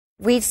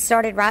We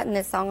started writing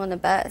this song on the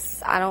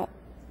bus. I don't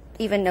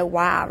even know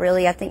why,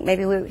 really. I think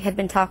maybe we had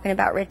been talking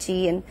about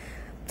Richie and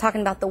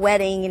talking about the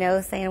wedding, you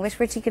know, saying, I wish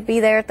Richie could be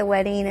there at the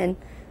wedding. And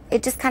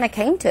it just kind of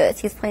came to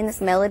us. He was playing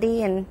this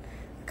melody and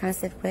kind of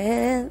said,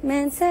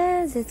 "Weatherman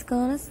says it's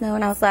gonna snow."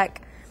 And I was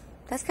like,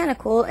 that's kind of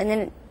cool. And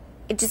then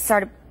it just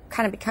started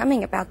kind of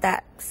becoming about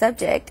that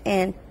subject.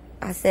 And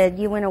I said,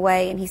 "You went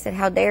away." And he said,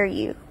 "How dare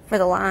you," for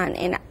the line.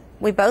 And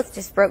we both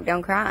just broke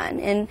down crying.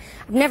 And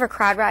I've never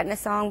cried writing a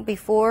song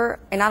before,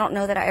 and I don't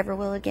know that I ever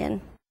will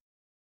again.